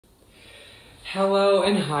Hello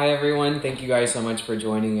and hi everyone. Thank you guys so much for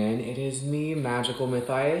joining in. It is me, Magical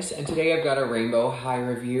Matthias, and today I've got a Rainbow High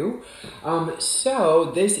review.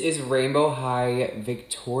 So this is Rainbow High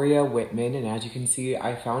Victoria Whitman, and as you can see,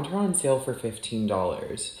 I found her on sale for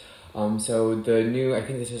 $15. So the new, I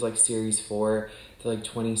think this is like series 4, they're like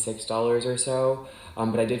 $26 or so.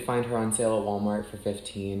 But I did find her on sale at Walmart for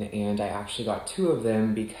 $15, and I actually got 2 of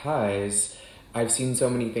them because I've seen so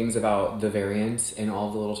many things about the variants and all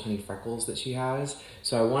the little tiny freckles that she has.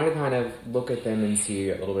 So I want to kind of look at them and see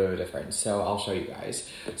a little bit of a difference. So I'll show you guys.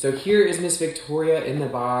 So here is Miss Victoria in the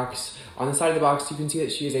box. On the side of the box, you can see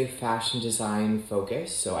that she is a fashion design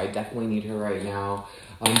focus. So I definitely need her right now.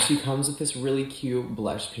 She comes with this really cute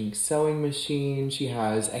blush pink sewing machine. She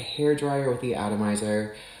has a hair dryer with the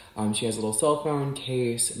atomizer. She has a little cell phone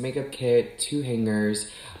case, makeup kit, 2 hangers.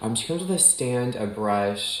 She comes with a stand, a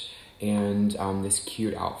brush, and this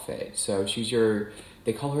cute outfit. So she's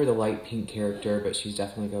they call her the light pink character, but she's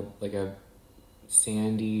definitely like a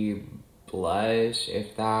sandy blush,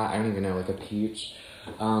 if that. I don't even know, like a peach.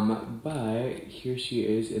 But here she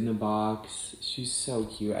is in the box. She's so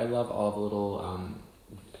cute. I love all the little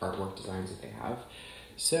artwork designs that they have.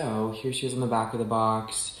 So here she is on the back of the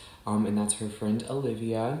box, and that's her friend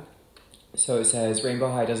Olivia. So it says, Rainbow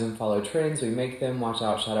High doesn't follow trends, we make them. Watch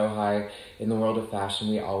out, Shadow High. In the world of fashion,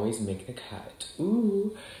 we always make the cut.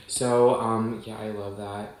 Ooh. So, yeah, I love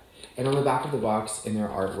that. And on the back of the box, in their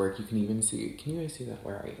artwork, you can even see, can you guys see that?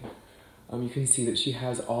 Where are you? You can see that she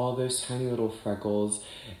has all those tiny little freckles.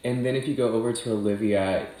 And then if you go over to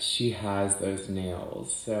Olivia, she has those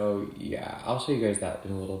nails. So, yeah, I'll show you guys that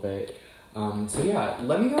in a little bit. So yeah,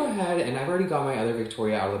 let me go ahead, and I've already got my other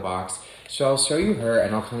Victoria out of the box, so I'll show you her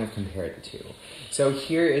and I'll kind of compare the two. So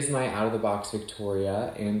here is my out of the box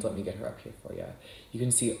Victoria, and let me get her up here for you. You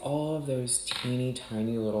can see all of those teeny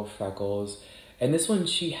tiny little freckles, and this one,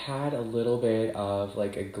 she had a little bit of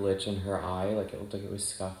like a glitch in her eye, like it looked like it was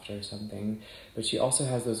scuffed or something, but she also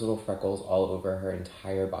has those little freckles all over her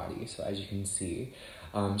entire body. So as you can see,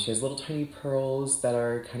 she has little tiny pearls that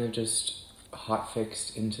are kind of just hot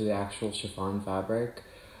fixed into the actual chiffon fabric,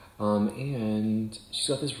 and she's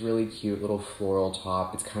got this really cute little floral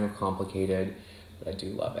top. It's kind of complicated, but I do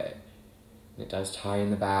love it. And it does tie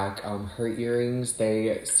in the back. Her earrings,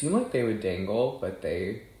 they seem like they would dangle, but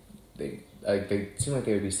they seem like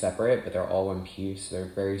they would be separate, but they're all one piece.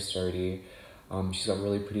 They're very sturdy. She's got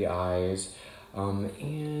really pretty eyes,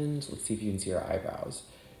 and let's see if you can see her eyebrows.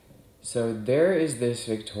 So there is this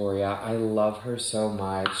Victoria. I love her so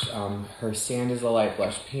much. Her stand is a light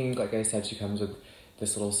blush pink. Like I said, she comes with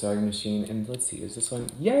this little sewing machine. And let's see, is this one?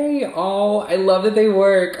 Yay! Oh, I love that they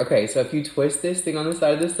work. Okay, so if you twist this thing on the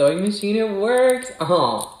side of the sewing machine, it works.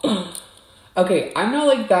 Oh. Okay, I'm not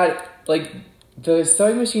like that. Like, the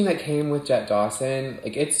sewing machine that came with Jet Dawson,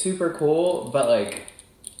 like, it's super cool, but like,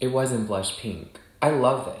 it wasn't blush pink. I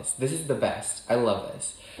love this. This is the best. I love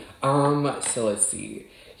this. So let's see.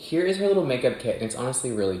 Here is her little makeup kit, and it's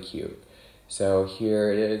honestly really cute. So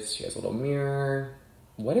here it is. She has a little mirror.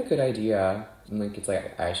 What a good idea. And like, it's like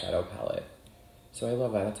an eyeshadow palette. So I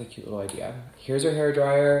love that. That's a cute little idea. Here's her hair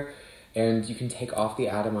dryer, and you can take off the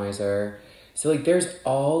atomizer. So like, there's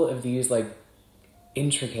all of these like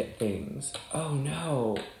intricate things. Oh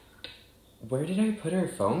no. Where did I put her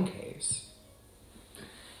phone case?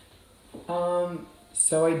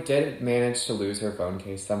 So I did manage to lose her phone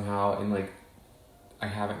case somehow, and like, I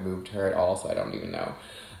haven't moved her at all, so I don't even know.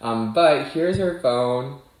 But here's her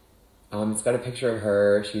phone. It's got a picture of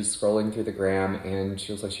her. She's scrolling through the gram, and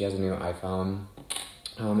she looks like she has a new iPhone.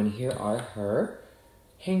 And here are her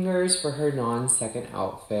hangers for her non-second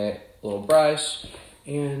outfit. Little brush,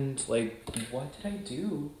 and like, what did I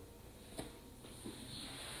do?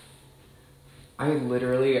 I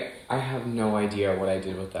have no idea what I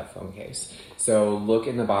did with that phone case. So look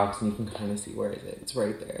in the box, and you can kind of see where is it. It's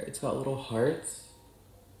right there. It's got little hearts.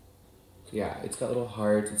 Yeah, it's got little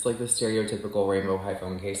hearts. It's like the stereotypical Rainbow High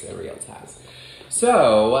phone case that everybody else has.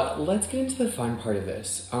 So let's get into the fun part of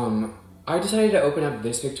this. I decided to open up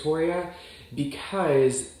this Victoria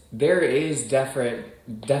because there is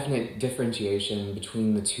definite differentiation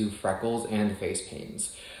between the 2 freckles and the face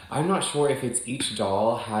paints. I'm not sure if it's each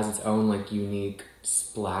doll has its own like unique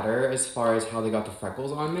splatter as far as how they got the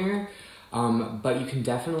freckles on there. But you can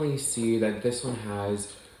definitely see that this one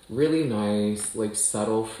has really nice, like,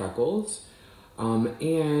 subtle freckles.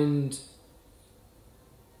 And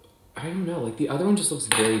I don't know, like, the other one just looks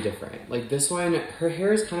very different. Like, this one, her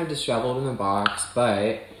hair is kind of disheveled in the box,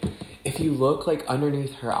 but if you look, like,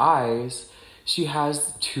 underneath her eyes, she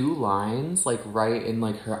has 2 lines, like, right in,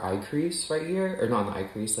 like, her eye crease right here. Or not in the eye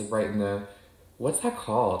crease, like, right in the, what's that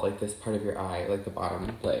called? Like, this part of your eye, like, the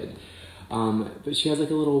bottom lid. But she has like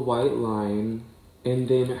a little white line, and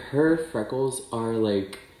then her freckles are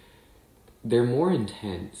like, they're more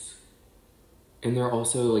intense. And they're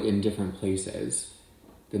also like in different places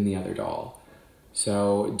than the other doll.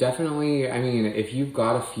 So definitely, I mean, if you've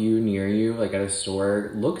got a few near you, like at a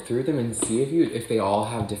store, look through them and see if they all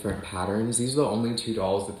have different patterns. These are the only 2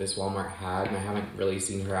 dolls that this Walmart had, and I haven't really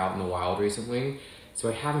seen her out in the wild recently, so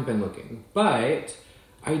I haven't been looking. But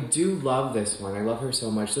I do love this one. I love her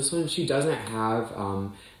so much. This one, she doesn't have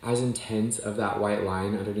as intense of that white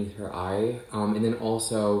line underneath her eye. And then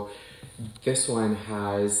also, this one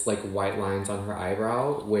has like white lines on her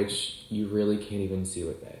eyebrow, which you really can't even see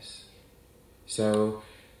with this. So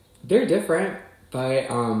they're different, but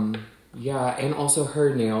yeah, and also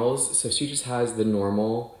her nails. So she just has the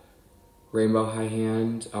normal rainbow high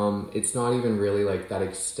hand. It's not even really like that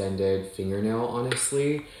extended fingernail,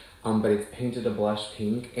 honestly, but it's painted a blush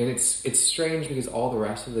pink. And it's strange because all the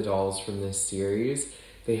rest of the dolls from this series,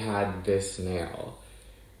 they had this nail,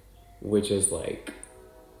 which is like,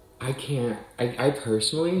 I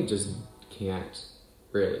personally just can't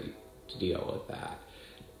really deal with that.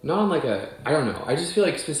 Not on like I don't know. I just feel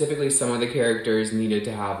like specifically some of the characters needed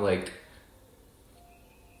to have like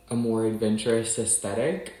a more adventurous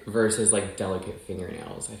aesthetic versus like delicate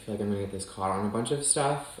fingernails. I feel like I'm gonna get this caught on a bunch of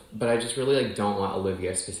stuff, but I just really like don't want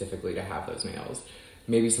Olivia specifically to have those nails.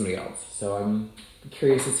 Maybe somebody else. So I'm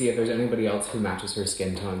curious to see if there's anybody else who matches her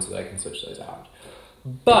skin tone so that I can switch those out.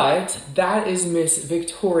 But that is Miss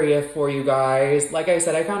Victoria for you guys. Like I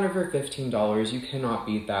said, I found her for $15. You cannot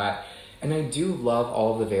beat that. And I do love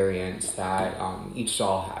all the variants that each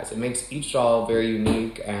doll has. It makes each doll very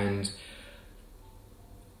unique, and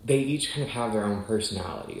they each kind of have their own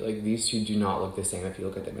personality. Like, these 2 do not look the same if you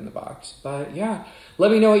look at them in the box. But yeah,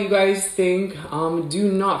 let me know what you guys think.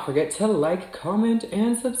 Do not forget to like, comment,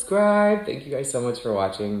 and subscribe. Thank you guys so much for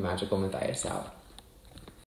watching. Magical Matthias out.